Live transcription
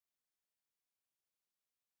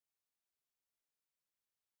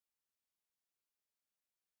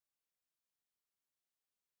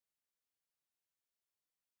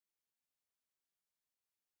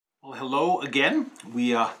Well, hello again.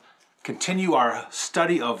 We continue our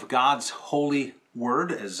study of God's holy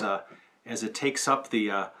word as it takes up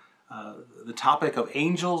the topic of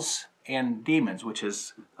angels and demons, which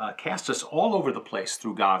has cast us all over the place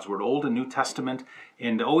through God's word, Old and New Testament,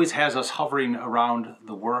 and always has us hovering around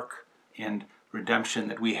the work and redemption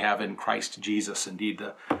that we have in Christ Jesus. Indeed,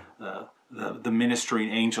 the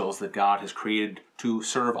ministering angels that God has created to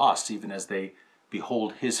serve us, even as they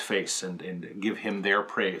behold his face and give him their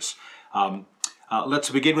praise. Let's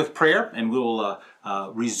begin with prayer, and we'll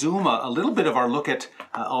resume a little bit of our look at,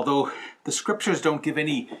 although the scriptures don't give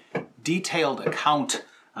any detailed account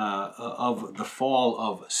of the fall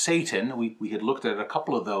of Satan. We had looked at a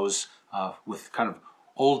couple of those with kind of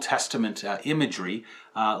Old Testament imagery.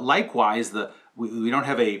 Likewise, we don't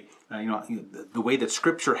have the way that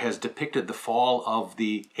Scripture has depicted the fall of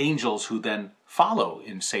the angels who then follow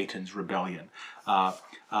in Satan's rebellion.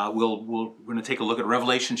 We're going to take a look at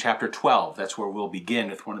Revelation chapter 12. That's where we'll begin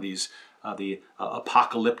with one of these, the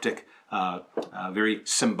apocalyptic, very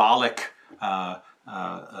symbolic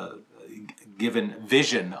given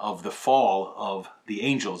vision of the fall of the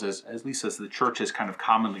angels, at least as the church has kind of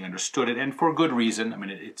commonly understood it, and for good reason. I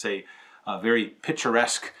mean, it's a very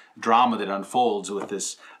picturesque drama that unfolds with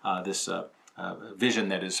this vision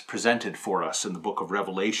that is presented for us in the book of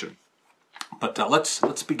Revelation. But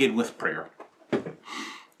let's begin with prayer.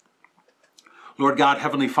 Lord God,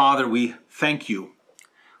 Heavenly Father, we thank you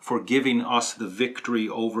for giving us the victory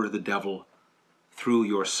over the devil through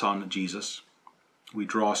your Son, Jesus. We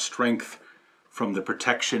draw strength from the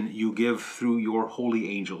protection you give through your holy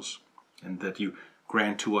angels, and that you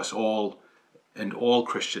grant to us all and all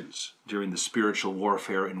Christians during the spiritual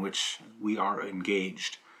warfare in which we are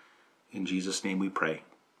engaged. In Jesus' name we pray.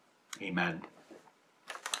 Amen.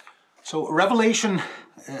 So Revelation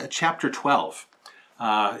chapter 12.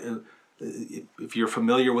 If you're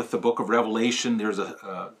familiar with the book of Revelation, there's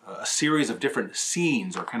a series of different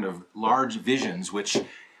scenes or kind of large visions, which,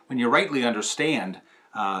 when you rightly understand,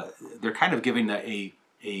 they're kind of giving a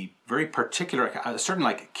very particular, a certain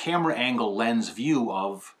like camera angle lens view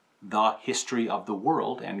of the history of the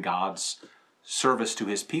world and God's service to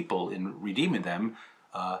his people in redeeming them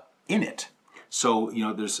in it. So,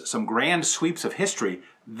 there's some grand sweeps of history.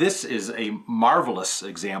 This is a marvelous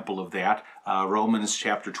example of that. Romans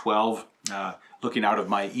chapter 12, looking out of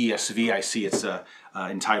my ESV, I see it's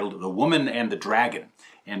entitled "The Woman and the Dragon."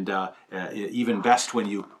 And even best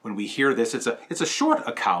when we hear this, it's a short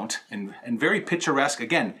account and very picturesque.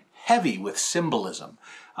 Again, heavy with symbolism,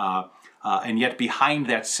 and yet behind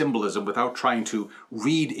that symbolism, without trying to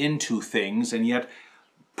read into things, and yet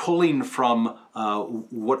pulling from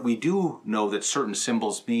what we do know that certain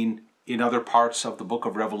symbols mean in other parts of the book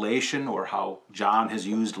of Revelation, or how John has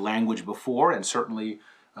used language before, and certainly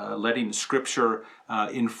letting Scripture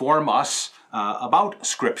inform us about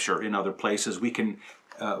Scripture in other places. We can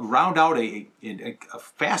round out a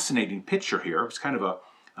fascinating picture here. It's kind of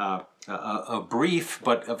a brief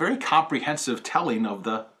but a very comprehensive telling of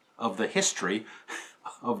the history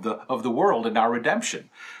of the world and our redemption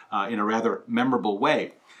in a rather memorable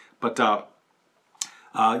way. But the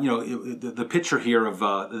picture here of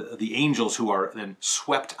the angels who are then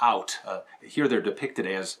swept out. Here they're depicted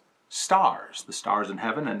as stars, the stars in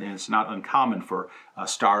heaven, and it's not uncommon for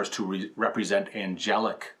stars to represent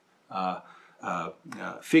angelic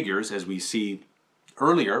figures, as we see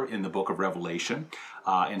earlier in the book of Revelation.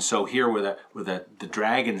 And so here with the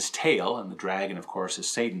dragon's tail, and the dragon, of course, is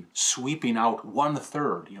Satan, sweeping out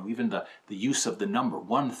 1/3, even the use of the number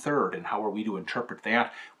 1/3, and how are we to interpret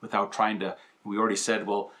that without trying to, we already said,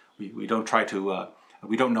 well, we don't try to,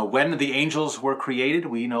 we don't know when the angels were created.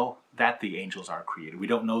 We know that the angels are created. We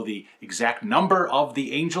don't know the exact number of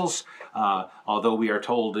the angels, although we are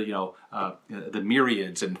told, the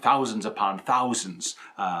myriads and thousands upon thousands,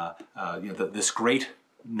 this great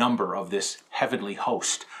number of this heavenly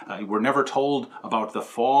host. We're never told about the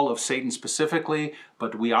fall of Satan specifically,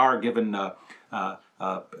 but we are given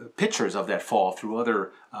pictures of that fall through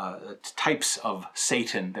other types of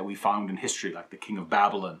Satan that we found in history, like the king of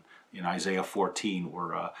Babylon in Isaiah 14,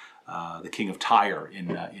 or the king of Tyre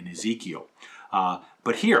in Ezekiel.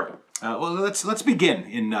 But here, well, let's begin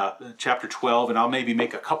in chapter 12, and I'll maybe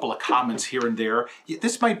make a couple of comments here and there.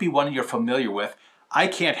 This might be one you're familiar with. I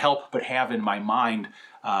can't help but have in my mind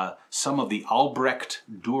some of the Albrecht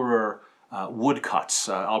Dürer woodcuts.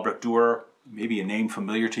 Albrecht Dürer, maybe a name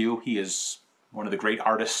familiar to you. He is one of the great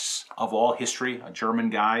artists of all history, a German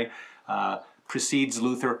guy. Precedes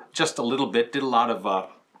Luther just a little bit, did a lot of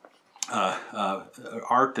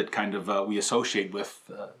art that kind of we associate with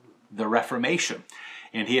the Reformation.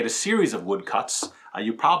 And he had a series of woodcuts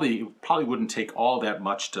You probably wouldn't take all that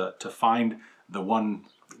much to find the one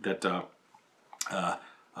that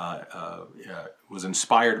was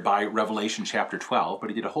inspired by Revelation chapter 12, but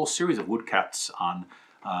he did a whole series of woodcuts on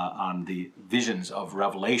the visions of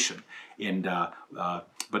Revelation. And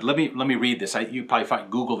but let me read this. You probably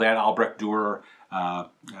Google that, Albrecht Dürer,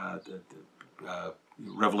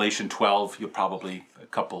 Revelation 12. You'll probably a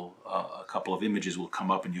couple of images will come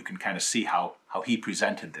up, and you can kind of see how he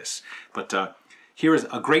presented this. But here is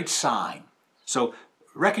a great sign. So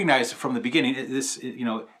recognize from the beginning,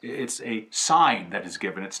 it's a sign that is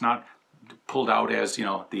given. It's not pulled out as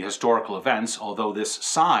the historical events, although this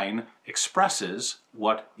sign expresses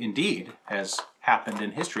what indeed has happened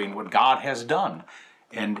in history and what God has done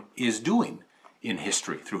and is doing in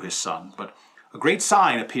history through his Son. But a great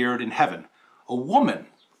sign appeared in heaven: a woman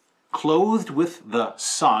clothed with the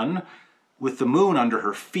sun, with the moon under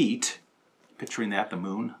her feet, picturing that, the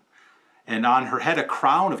moon, and on her head a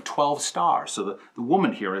crown of 12 stars. So the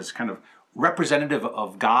woman here is kind of representative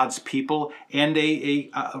of God's people and a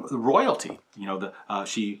royalty.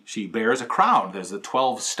 She bears a crown. There's the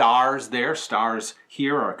 12 stars there. Stars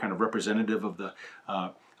here are kind of representative of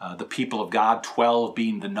the people of God. 12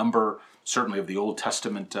 being the number certainly of the Old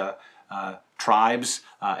Testament tribes,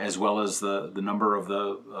 as well as the number of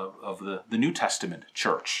the New Testament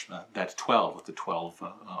church. That's 12 with the 12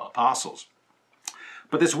 apostles.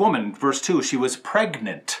 But this woman, verse 2, she was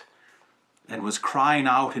pregnant and was crying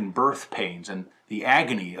out in birth pains and the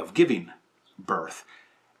agony of giving birth.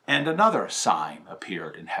 And another sign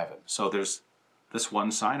appeared in heaven. So there's this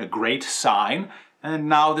one sign, a great sign, and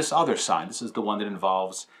now this other sign. This is the one that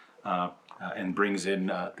involves and brings in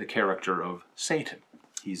the character of Satan.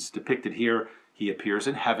 He's depicted here. He appears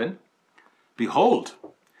in heaven. Behold,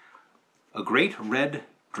 a great red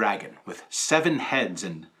dragon with 7 heads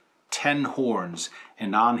and 10 horns,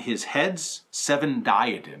 and on his heads 7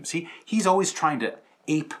 diadems. He's always trying to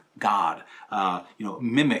ape God,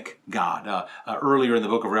 mimic God. Earlier in the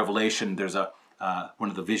book of Revelation, there's one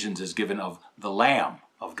of the visions is given of the Lamb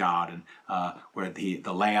of God, and where the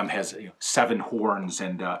Lamb has 7 horns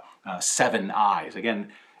and 7 eyes.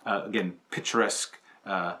 Again, picturesque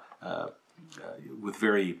with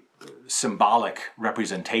very symbolic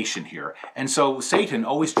representation here. And so Satan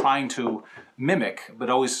always trying to mimic, but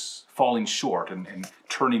always falling short and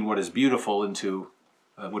turning what is beautiful into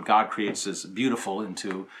what God creates as beautiful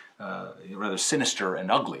into rather sinister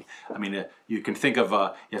and ugly. I mean, you can think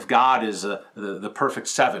of if God is the perfect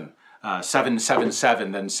 7, 7, 7,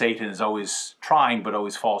 7, then Satan is always trying but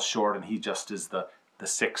always falls short, and he just is the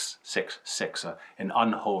 6, 6, 6, an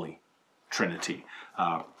unholy Trinity,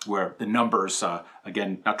 where the numbers,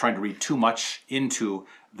 again, not trying to read too much into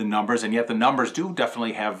the numbers, and yet the numbers do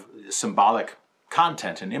definitely have symbolic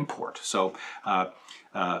content and import. So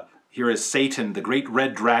here is Satan, the great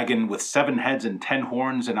red dragon with 7 heads and 10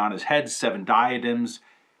 horns, and on his head 7 diadems.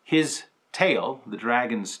 His tail, the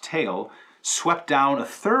dragon's tail, swept down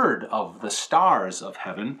 1/3 of the stars of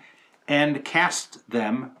heaven and cast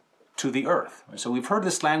them to the earth. So we've heard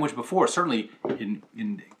this language before, certainly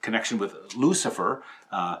in connection with Lucifer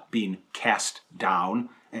being cast down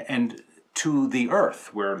and to the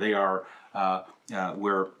earth, where they are,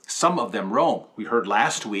 where some of them roam. We heard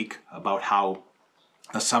last week about how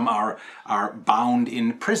some are bound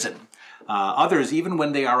in prison. Others, even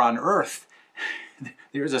when they are on earth,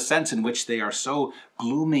 there is a sense in which they are so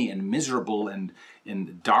gloomy and miserable and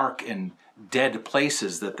dark and dead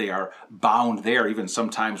places that they are bound there. Even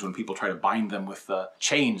sometimes when people try to bind them with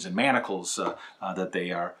chains and manacles, that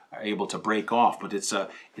they are able to break off. But it's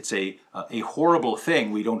a horrible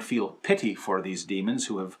thing. We don't feel pity for these demons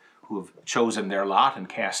who have chosen their lot and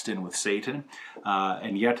cast in with Satan,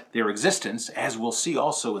 and yet their existence, as we'll see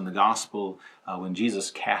also in the gospel, when Jesus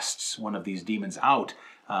casts one of these demons out,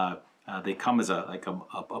 they come as a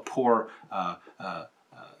poor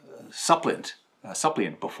suppliant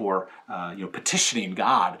before petitioning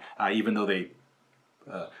God, even though they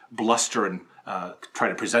bluster and try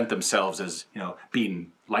to present themselves as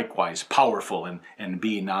being likewise powerful and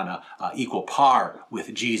being on a equal par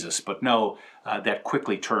with Jesus. But no, that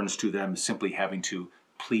quickly turns to them simply having to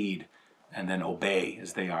plead and then obey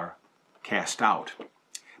as they are cast out.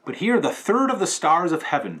 But here the 1/3 of the stars of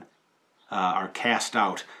heaven are cast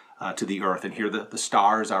out to the earth, and here the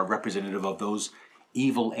stars are representative of those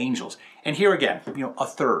evil angels. And here again,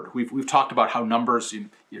 1/3. We've talked about how numbers,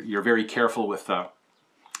 you're very careful with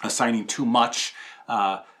assigning too much.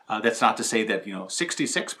 That's not to say that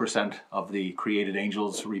 66% of the created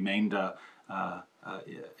angels remained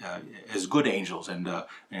as good angels, and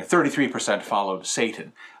 33% followed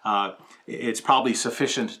Satan. It's probably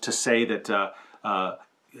sufficient to say that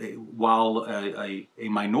while a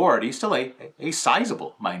minority, still a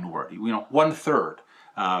sizable minority, 1/3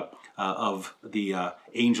 of the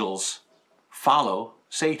angels follow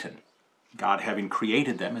Satan. God having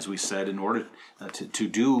created them, as we said, in order to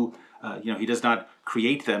do, He does not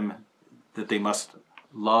create them that they must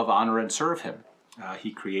love, honor, and serve Him.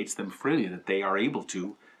 He creates them freely that they are able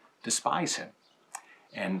to despise Him.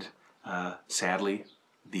 And sadly,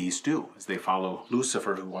 these do, as they follow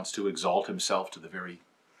Lucifer, who wants to exalt himself to the very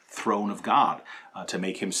throne of God, to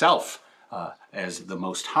make himself as the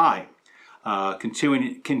Most High.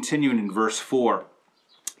 Continuing in verse 4,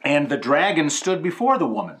 and the dragon stood before the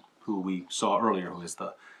woman, who we saw earlier, who is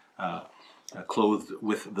the clothed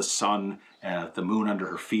with the sun, the moon under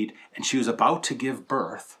her feet, and she was about to give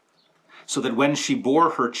birth, so that when she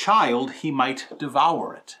bore her child, he might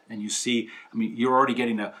devour it. And you see, you're already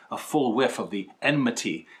getting a full whiff of the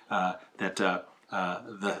enmity that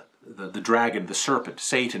the dragon, the serpent,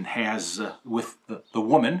 Satan has with the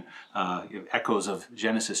woman, echoes of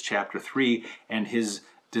Genesis chapter 3, and his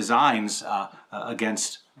designs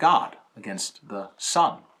against God, against the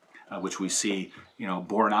Son, which we see,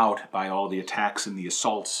 borne out by all the attacks and the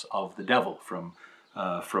assaults of the devil, from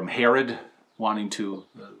Herod wanting to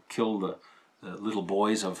kill the little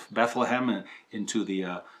boys of Bethlehem, and into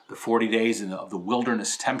the 40 days of the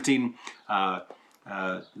wilderness tempting.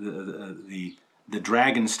 The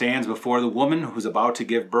dragon stands before the woman who is about to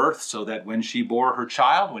give birth, so that when she bore her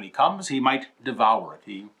child, when he comes, he might devour it.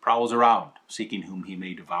 He prowls around, seeking whom he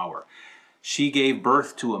may devour. She gave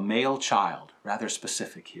birth to a male child, rather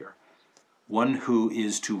specific here, one who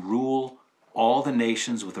is to rule all the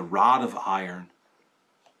nations with a rod of iron.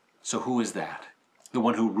 So who is that? The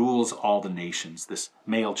one who rules all the nations. This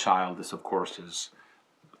male child, this of course is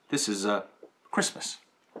Christmas.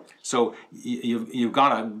 So you've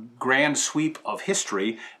got a grand sweep of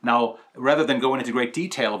history. Now, rather than going into great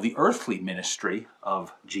detail of the earthly ministry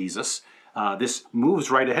of Jesus, this moves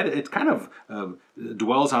right ahead. It kind of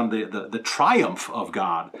dwells on the triumph of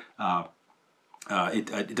God.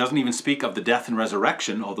 It doesn't even speak of the death and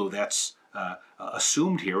resurrection, although that's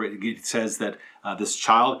assumed here. It says that this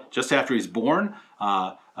child, just after he's born,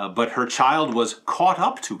 but her child was caught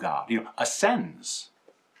up to God, ascends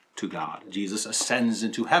to God. Jesus ascends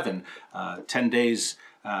into heaven 10 days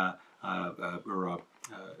or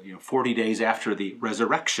 40 days after the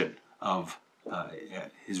resurrection of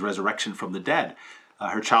his resurrection from the dead.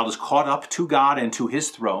 Her child is caught up to God and to his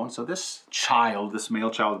throne. So this child, this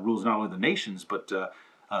male child, rules not only the nations, but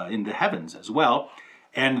in the heavens as well.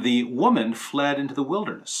 And the woman fled into the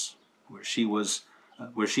wilderness, where she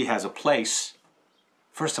has a place.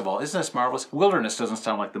 First of all, isn't this marvelous? Wilderness doesn't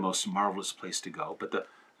sound like the most marvelous place to go, but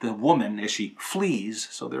the woman, as she flees,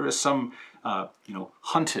 so there is some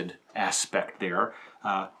hunted aspect there.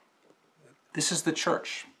 This is the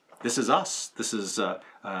church. This is us. This is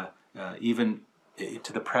even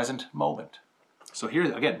to the present moment. So here,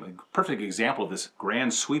 again, a perfect example of this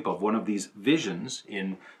grand sweep of one of these visions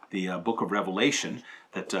in the book of Revelation,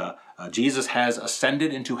 that Jesus has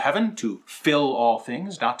ascended into heaven to fill all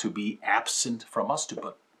things, not to be absent from us,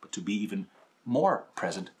 but to be even more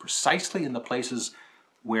present, precisely in the places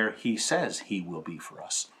where he says he will be for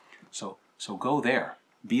us. So go there,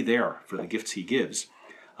 be there for the gifts he gives.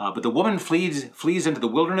 But the woman flees into the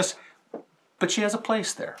wilderness, but she has a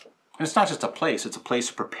place there. And it's not just a place, it's a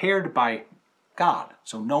place prepared by God,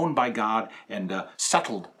 so known by God and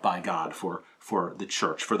settled by God for the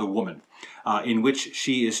church, for the woman, in which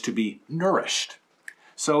she is to be nourished.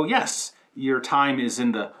 So yes, your time is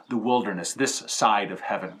in the wilderness, this side of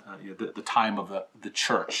heaven, the time of the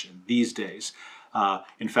church these days.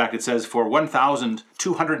 In fact, it says for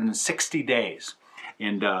 1,260 days.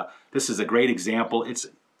 And this is a great example.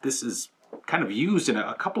 This is kind of used in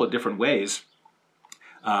a couple of different ways,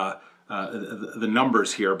 the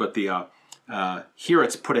numbers here, but here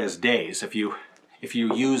it's put as days. If you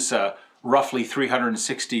use roughly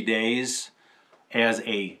 360 days as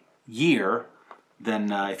a year,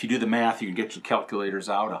 then if you do the math, you can get your calculators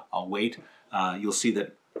out. I'll wait. You'll see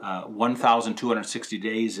that 1,260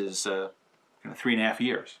 days is 3.5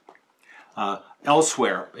 years.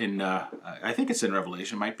 Elsewhere in, I think it's in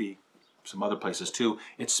Revelation, might be some other places too,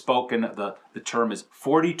 it's spoken, the term is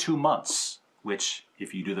 42 months, which,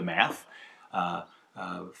 if you do the math,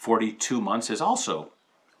 42 months is also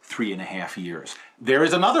 3.5 years. There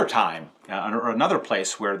is another time, or another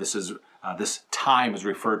place where this time is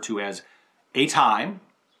referred to as a time,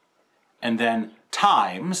 and then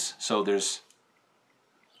times, so there's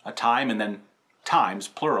a time and then times,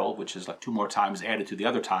 plural, which is like 2 more times added to the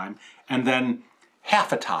other time, and then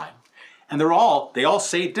half a time. And they all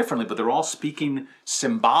say it differently, but they're all speaking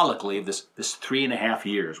symbolically of this 3.5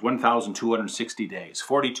 years, 1,260 days,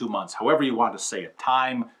 42 months, however you want to say it,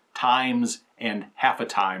 time, times, and half a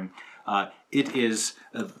time. It is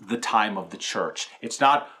the time of the church. It's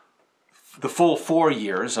not the full 4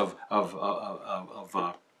 years of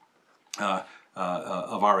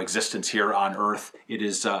our existence here on earth. It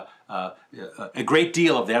is a great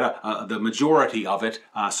deal of that, the majority of it,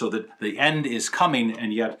 so that the end is coming,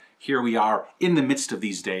 and yet here we are in the midst of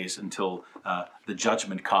these days until the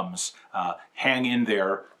judgment comes. Hang in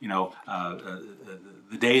there,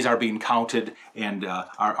 the days are being counted, and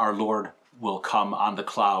our Lord will come on the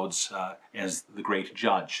clouds as the great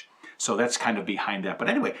judge. So that's kind of behind that. But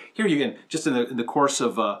anyway, here you can, just in the course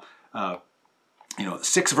of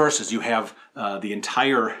 6 verses, you have the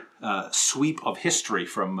entire sweep of history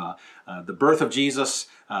from the birth of Jesus,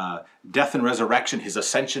 death and resurrection, his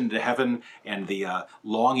ascension to heaven, and the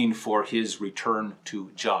longing for his return to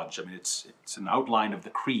judge. I mean, it's an outline of the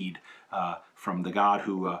creed from the God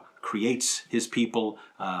who creates his people,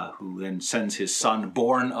 who then sends his son,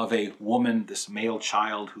 born of a woman, this male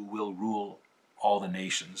child who will rule all the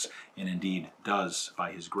nations, and indeed does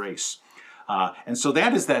by his grace. And so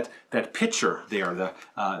that is that picture there,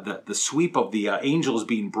 the sweep of the angels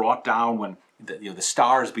being brought down when the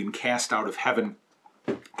stars being cast out of heaven,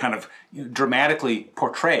 kind of dramatically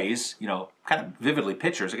portrays, kind of vividly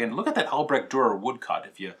pictures. Again, look at that Albrecht Dürer woodcut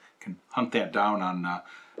if you can hunt that down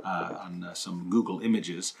on some Google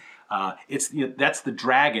images. That's the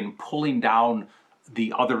dragon pulling down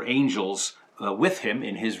the other angels with him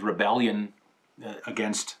in his rebellion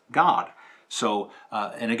against God. So,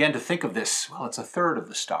 and again, to think of this, well, it's a third of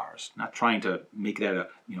the stars. Not trying to make that a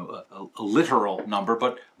literal number,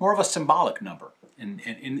 but more of a symbolic number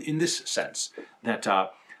in this sense, that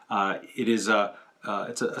it's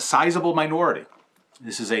a sizable minority.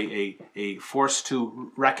 This is a force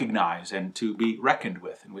to recognize and to be reckoned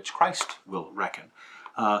with, in which Christ will reckon.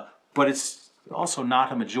 But it's also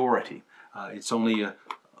not a majority. It's only a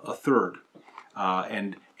third.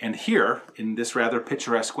 And here, in this rather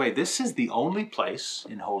picturesque way, this is the only place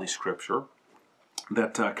in Holy Scripture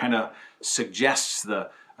that kind of suggests the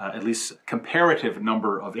at least comparative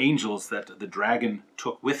number of angels that the dragon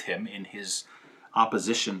took with him in his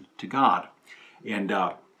opposition to God. And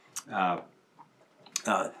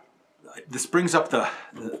this brings up the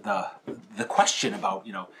question about,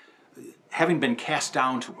 having been cast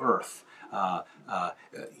down to earth,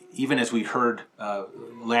 even as we heard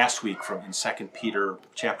last week in 2 Peter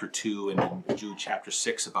chapter 2 and in Jude chapter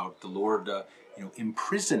 6 about the Lord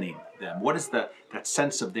imprisoning them. What is that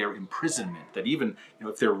sense of their imprisonment? That even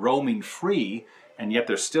if they're roaming free and yet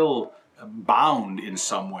they're still bound in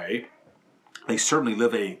some way, they certainly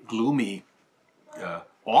live a gloomy,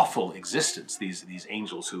 awful existence. These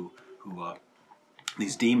angels who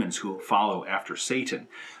these demons who follow after Satan.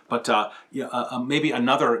 But maybe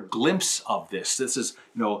another glimpse of this. This is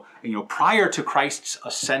prior to Christ's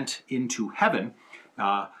ascent into heaven,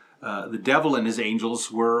 the devil and his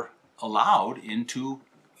angels were allowed into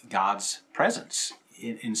God's presence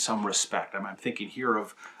in some respect. I'm thinking here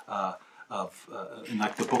of in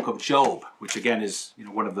like the book of Job, which again is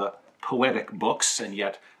one of the poetic books, and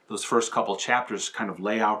yet those first couple chapters kind of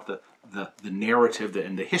lay out the narrative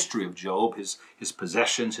and the history of Job, his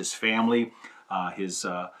possessions, his family, his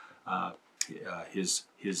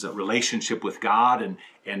relationship with God,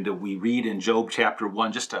 and we read in Job chapter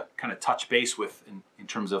 1, just to kind of touch base with in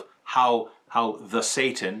terms of how the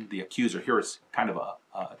Satan, the accuser, here it's kind of a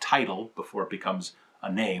title before it becomes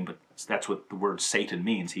a name, but that's what the word Satan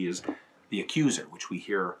means. He is the accuser, which we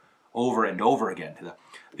hear over and over again,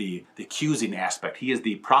 the accusing aspect. He is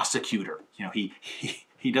the prosecutor.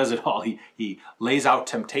 He does it all. He lays out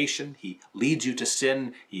temptation. He leads you to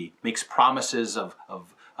sin. He makes promises of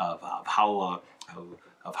how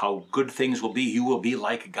good things will be. You will be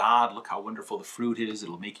like God. Look how wonderful the fruit is.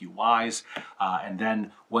 It'll make you wise. And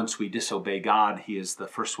then once we disobey God, he is the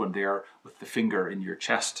first one there with the finger in your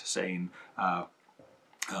chest saying,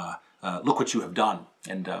 look what you have done.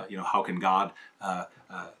 And, how can God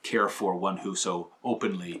care for one who so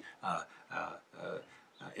openly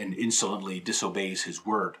and insolently disobeys his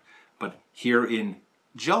word? But here in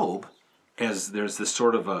Job, as there's this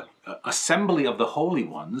sort of a assembly of the holy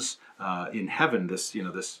ones in heaven, this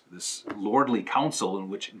lordly council in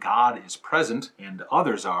which God is present and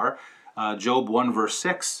others are. Job 1 verse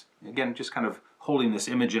 6, again, just kind of holding this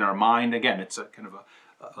image in our mind. Again, it's a kind of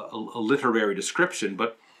a literary description,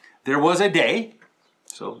 but there was a day,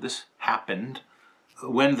 so this happened,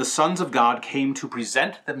 when the sons of God came to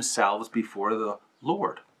present themselves before the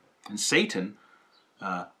Lord, and Satan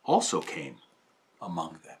also came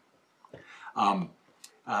among them.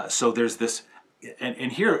 So there's this,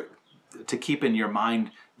 and here to keep in your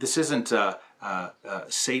mind, this isn't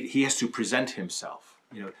Satan. He has to present himself.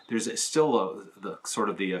 There's still the sort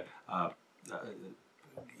of the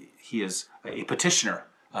he is a petitioner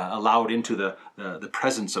allowed into the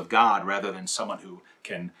presence of God rather than someone who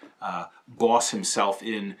can boss himself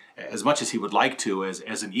in as much as he would like to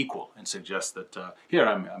as an equal and suggest that here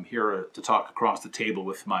I'm here to talk across the table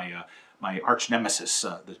with my arch nemesis,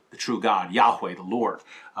 the true God, Yahweh, the Lord.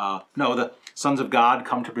 No, the sons of God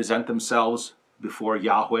come to present themselves before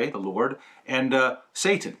Yahweh, the Lord, and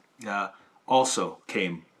Satan also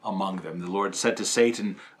came among them. The Lord said to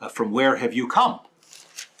Satan, "From where have you come?"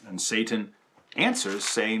 And Satan answers,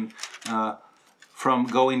 saying, "From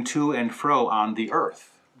going to and fro on the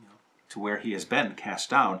earth, to where he has been cast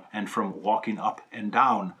down, and from walking up and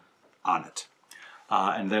down on it."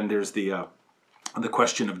 And then there's the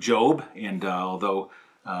question of Job, and although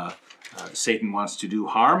Satan wants to do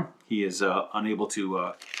harm, he is unable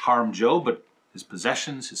to harm Job, but his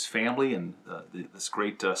possessions, his family, and this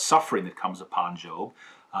great suffering that comes upon Job.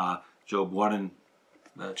 Job 1 and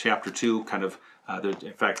chapter 2 kind of,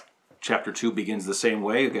 in fact, chapter 2 begins the same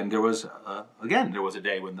way. Again, there was a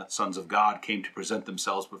day when the sons of God came to present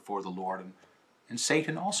themselves before the Lord, and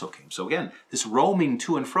Satan also came. So again, this roaming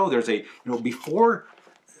to and fro, there's a, before,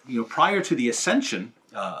 prior to the ascension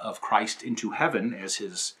of Christ into heaven as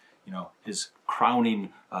his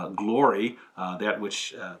crowning glory, that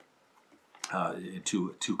which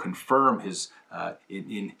to confirm his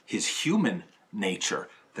in his human nature,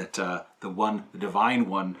 that the divine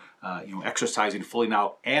one, exercising fully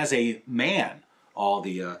now as a man all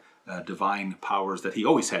the divine powers that he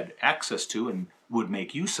always had access to and would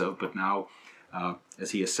make use of, but now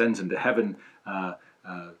as he ascends into heaven,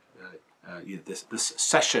 this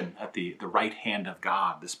session at the right hand of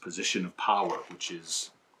God, this position of power, which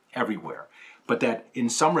is everywhere. But that in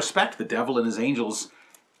some respect, the devil and his angels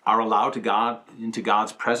are allowed into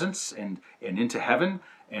God's presence and into heaven.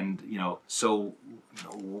 And, so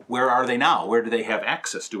where are they now? Where do they have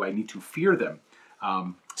access? Do I need to fear them?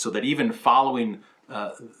 So that even following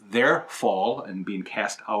their fall and being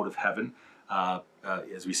cast out of heaven,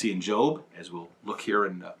 as we see in Job, as we'll look here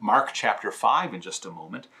in Mark chapter 5 in just a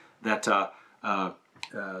moment, that the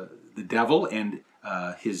devil and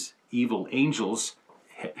his evil angels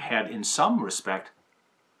had in some respect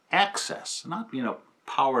access, not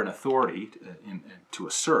power and authority to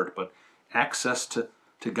assert, but access to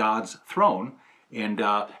God's throne. And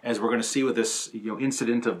as we're going to see with this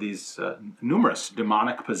incident of these numerous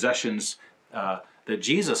demonic possessions that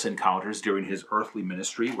Jesus encounters during his earthly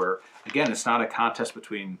ministry, where again it's not a contest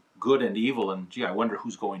between good and evil, and I wonder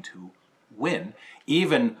who's going to win.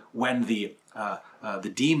 Even when the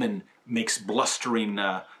demon makes blustering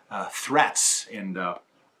threats and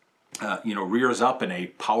rears up in a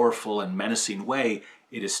powerful and menacing way,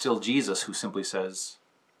 it is still Jesus who simply says,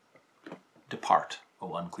 "Depart,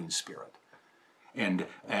 O unclean spirit." And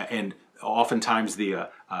oftentimes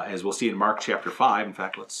as we'll see in Mark chapter 5, in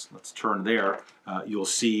fact, let's turn there. You'll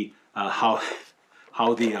see how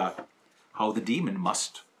the demon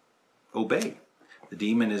must obey. The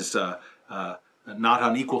demon is not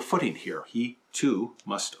on equal footing here. He too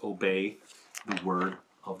must obey the word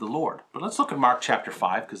of the Lord. But let's look at Mark chapter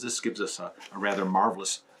 5, because this gives us a rather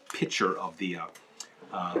marvelous picture of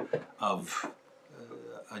a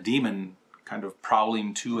demon kind of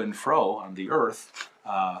prowling to and fro on the earth,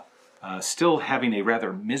 still having a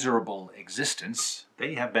rather miserable existence.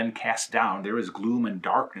 They have been cast down. There is gloom and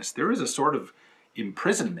darkness. There is a sort of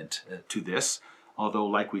imprisonment to this, although,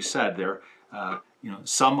 like we said,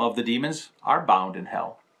 some of the demons are bound in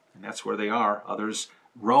hell, and that's where they are. Others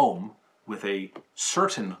roam with a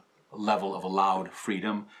certain level of allowed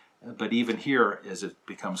freedom, but even here, as it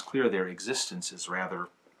becomes clear, their existence is rather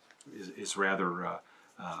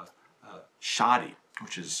shoddy,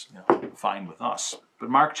 which is fine with us. But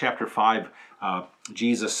Mark chapter 5,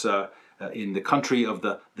 Jesus in the country of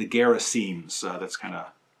the Gerasenes, that's kind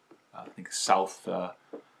of I think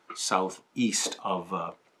southeast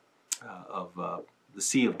of the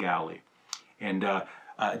Sea of Galilee, and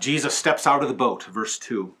Jesus steps out of the boat. Verse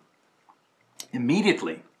 2.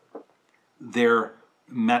 Immediately there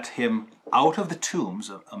met him out of the tombs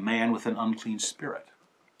a man with an unclean spirit.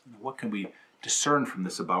 What can we discern from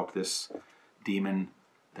this about this demon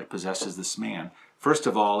that possesses this man? First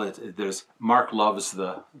of all, Mark loves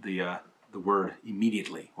the word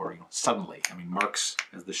immediately, or suddenly. I mean, Mark's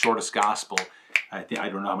as the shortest gospel. I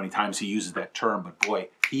don't know how many times he uses that term, but boy,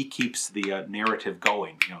 he keeps the narrative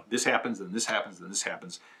going. This happens, and this happens, and this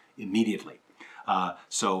happens immediately.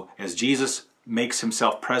 So as Jesus makes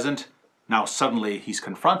himself present, now suddenly he's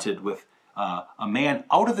confronted with a man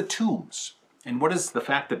out of the tombs. And what is the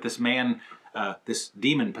fact that this man, this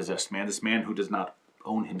demon-possessed man, this man who does not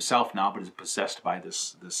own himself now, but is possessed by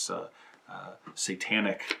this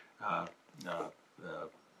satanic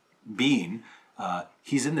being,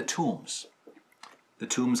 he's in the tombs. The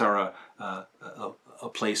tombs are a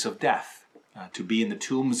place of death. To be in the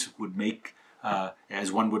tombs would make,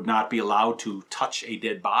 as one would not be allowed to touch a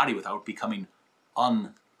dead body without becoming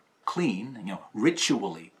unclean,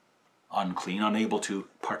 ritually unclean, unable to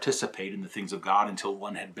participate in the things of God until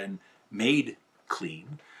one had been made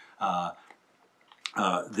clean.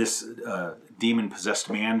 This demon-possessed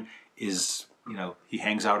man is, he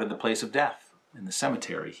hangs out in the place of death, in the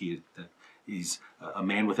cemetery. He's a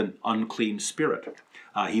man with an unclean spirit.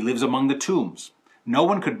 He lives among the tombs. No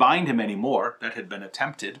one could bind him anymore. That had been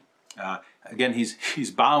attempted. Again,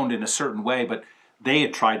 he's bound in a certain way, but they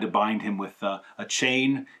had tried to bind him with a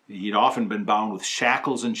chain. He'd often been bound with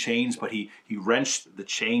shackles and chains, but he wrenched the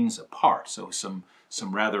chains apart. So some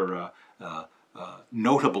rather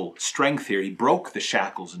notable strength here. He broke the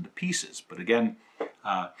shackles into pieces. But again,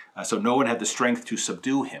 so no one had the strength to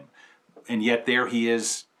subdue him. And yet there he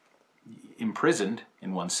is, imprisoned,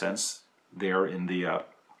 in one sense, there in the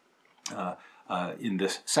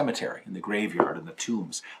cemetery, in the graveyard, in the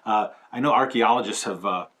tombs. I know archaeologists have,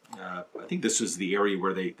 I think this is the area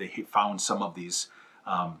where they found some of these,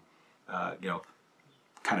 kind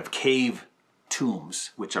of cave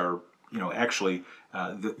tombs, which are, actually,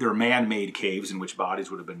 they're man-made caves in which bodies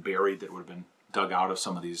would have been buried, that would have been dug out of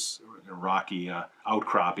some of these rocky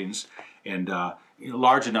outcroppings, and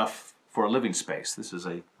large enough for a living space. This is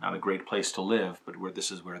not a great place to live, but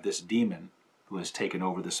this is where this demon who has taken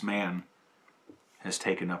over this man has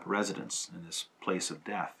taken up residence in this place of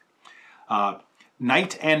death.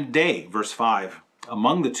 Night and day, verse 5,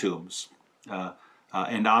 among the tombs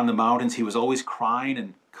and on the mountains, he was always crying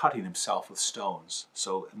and cutting himself with stones.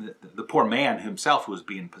 So the poor man himself was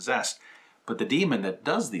being possessed, but the demon that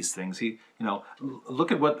does these things,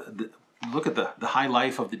 look at the high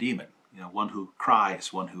life of the demon. One who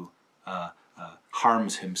cries, one who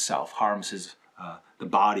harms himself, harms the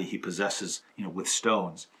body he possesses, with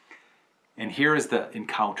stones. And here is the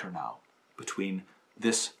encounter now between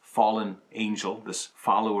this fallen angel, this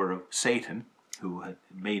follower of Satan, who had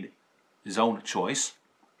made his own choice,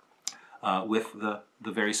 with the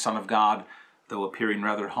very Son of God, though appearing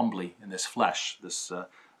rather humbly in this flesh, the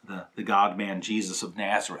God-man Jesus of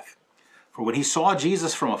Nazareth. For when he saw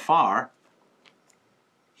Jesus from afar,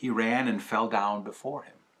 he ran and fell down before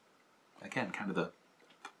him. Again, kind of the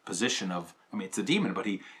position of, it's a demon, but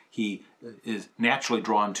he is naturally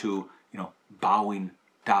drawn to, bowing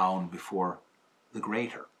down before the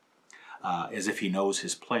greater, as if he knows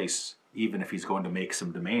his place, even if he's going to make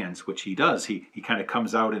some demands, which he does. He kind of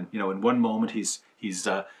comes out and, in one moment he's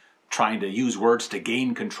trying to use words to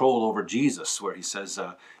gain control over Jesus, where he says,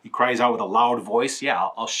 he cries out with a loud voice,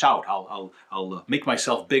 I'll shout, I'll make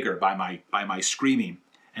myself bigger by my screaming.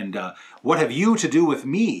 And what have you to do with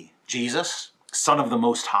me, Jesus, Son of the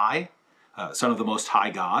Most High, Son of the Most High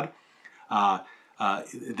God?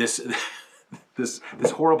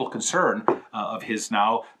 This horrible concern of his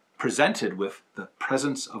now presented with the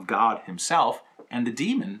presence of God himself, and the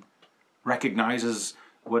demon recognizes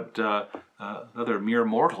what other mere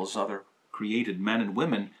mortals, other created men and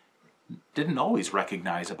women, didn't always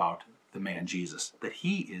recognize about the man Jesus, that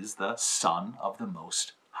he is the Son of the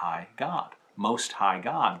Most High God. Most High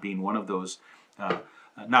God being one of those,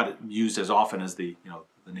 not used as often as the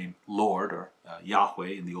name Lord or Yahweh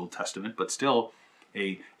in the Old Testament, but still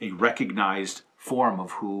a recognized form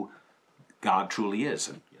of who God truly is,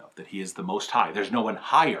 and that he is the Most High. There's no one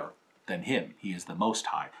higher than him. He is the Most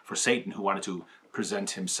High. For Satan, who wanted to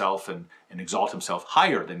present himself and exalt himself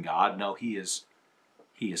higher than God, no, he is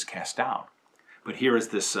cast down. But here is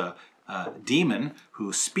this demon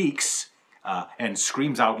who speaks and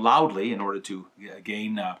screams out loudly in order to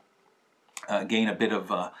gain a bit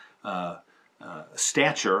of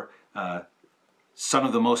stature. Son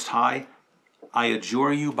of the Most High, I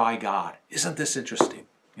adjure you by God. Isn't this interesting?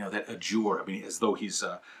 That adjure, as though he's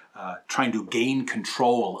trying to gain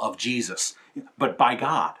control of Jesus. But by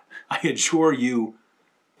God, I adjure you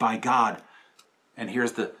by God. And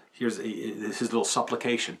here's his little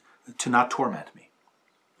supplication, to not torment me.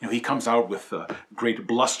 He comes out with great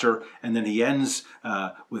bluster, and then he ends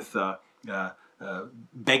with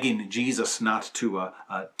begging Jesus not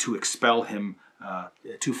to expel him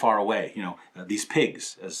too far away. These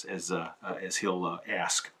pigs, as he'll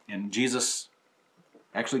ask, and Jesus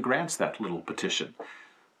actually grants that little petition.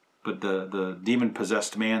 But the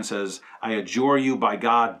demon-possessed man says, I adjure you by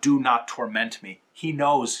God, do not torment me. He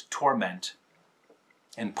knows torment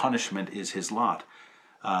and punishment is his lot.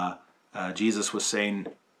 Jesus was saying,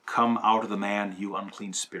 come out of the man, you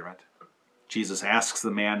unclean spirit. Jesus asks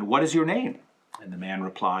the man, what is your name? And the man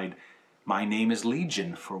replied, my name is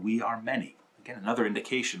Legion, for we are many. Again, another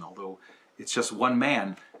indication, although it's just one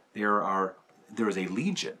man, there is a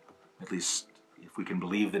legion. At least, if we can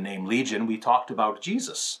believe the name Legion, we talked about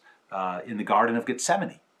Jesus in the Garden of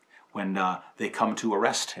Gethsemane when they come to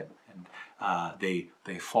arrest him, and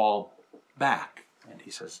they fall back. And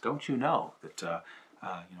he says, don't you know that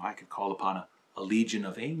I could call upon a legion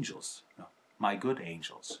of angels, my good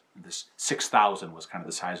angels. And this 6,000 was kind of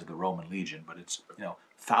the size of the Roman legion, but it's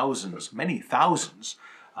thousands, many thousands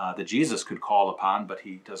that Jesus could call upon, but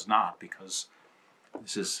he does not, because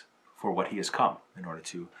this is for what he has come, in order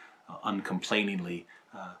to uncomplainingly,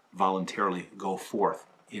 voluntarily go forth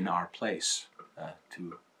in our place,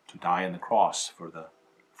 to die on the cross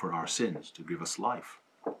for our sins, to give us life,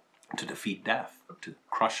 to defeat death, to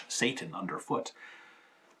crush Satan underfoot.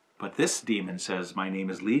 But this demon says, my name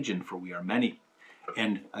is Legion, for we are many.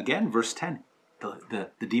 And again, verse 10, the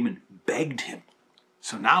demon begged him.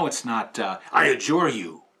 So now it's not, I adjure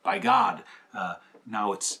you by God.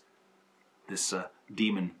 Now it's this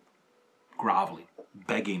demon groveling,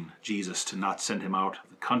 begging Jesus to not send him out of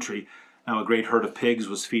the country. Now a great herd of pigs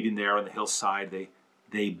was feeding there on the hillside.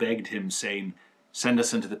 They begged him, saying, send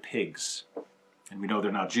us into the pigs. And we know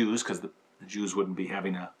they're not Jews, because the Jews wouldn't be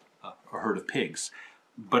having a herd of pigs.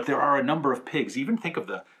 But there are a number of pigs. Even think of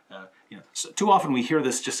the, so too often we hear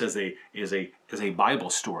this just as a Bible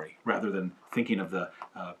story, rather than thinking of the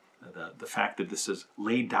fact that this is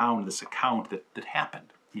laid down, this account that happened,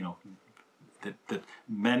 that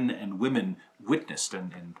men and women witnessed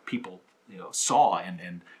and people saw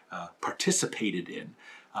and participated in.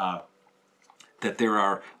 That there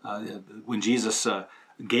are, when Jesus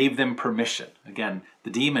gave them permission, again,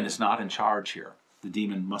 the demon is not in charge here. The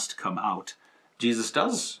demon must come out. Jesus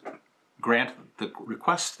does grant the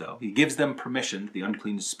request, though. He gives them permission. The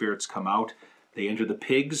unclean spirits come out. They enter the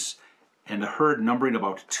pigs, and a herd numbering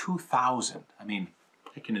about 2,000. I mean,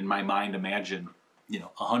 I can in my mind imagine,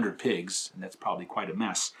 100 pigs, and that's probably quite a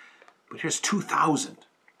mess. But here's 2,000.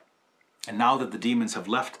 And now that the demons have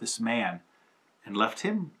left this man and left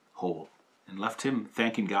him whole, and left him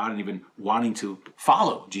thanking God and even wanting to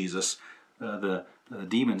follow Jesus, the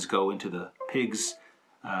demons go into the pigs,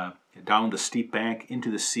 down the steep bank into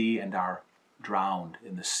the sea, and are drowned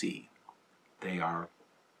in the sea. They are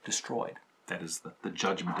destroyed. That is the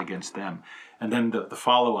judgment against them. And then the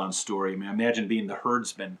follow-on story, imagine being the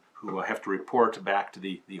herdsmen who have to report back to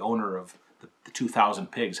the owner of the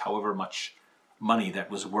 2,000 pigs, however much money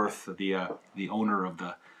that was worth the owner of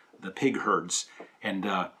the pig herds. And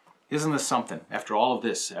isn't this something? After all of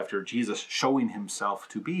this, after Jesus showing himself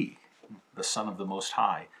to be the Son of the Most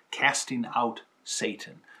High, casting out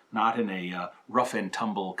Satan, not in a rough and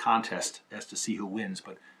tumble contest as to see who wins,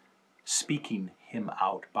 but speaking him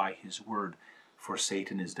out by his word, for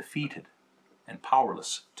Satan is defeated and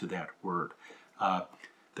powerless to that word.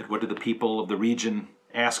 That what do the people of the region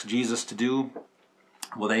ask Jesus to do?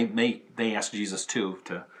 Well, they ask Jesus too.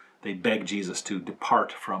 They beg Jesus to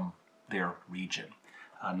depart from their region,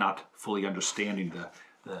 not fully understanding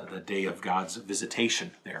the day of God's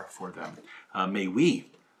visitation there for them. May we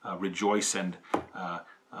rejoice and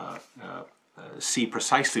see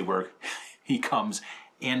precisely where he comes,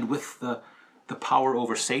 and with the power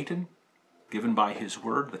over Satan given by his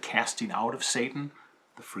word, the casting out of Satan,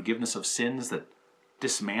 the forgiveness of sins that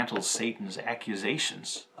dismantles Satan's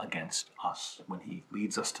accusations against us when he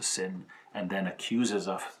leads us to sin and then accuses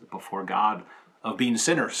us before God of being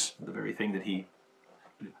sinners, the very thing that he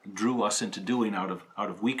drew us into doing out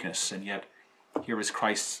of weakness. And yet here is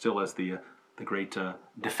Christ still as the great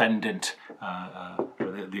defendant,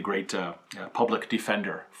 or the great public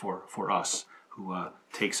defender for us, who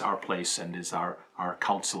takes our place and is our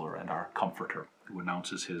counselor and our comforter, who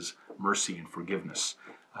announces his mercy and forgiveness.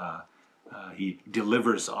 He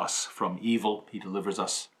delivers us from evil. He delivers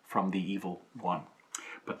us from the evil one.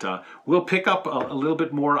 But we'll pick up a little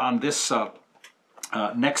bit more on this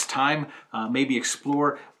next time. Maybe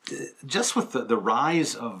explore just with the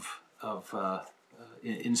rise of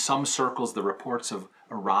in some circles, the reports of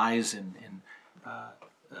a rise in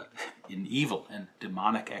evil and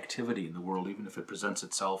demonic activity in the world, even if it presents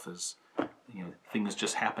itself as things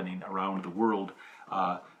just happening around the world.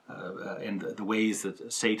 And the ways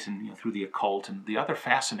that Satan, through the occult and the other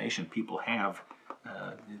fascination people have,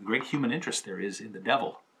 the great human interest there is in the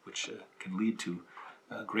devil, which can lead to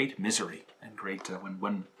great misery and great, when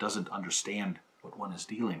one doesn't understand one is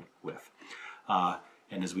dealing with.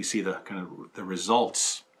 And as we see the kind of the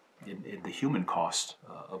results in the human cost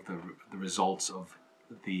of the results of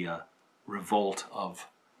the revolt of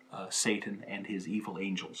Satan and his evil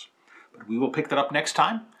angels. But we will pick that up next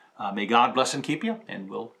time. May God bless and keep you, and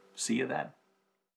we'll see you then.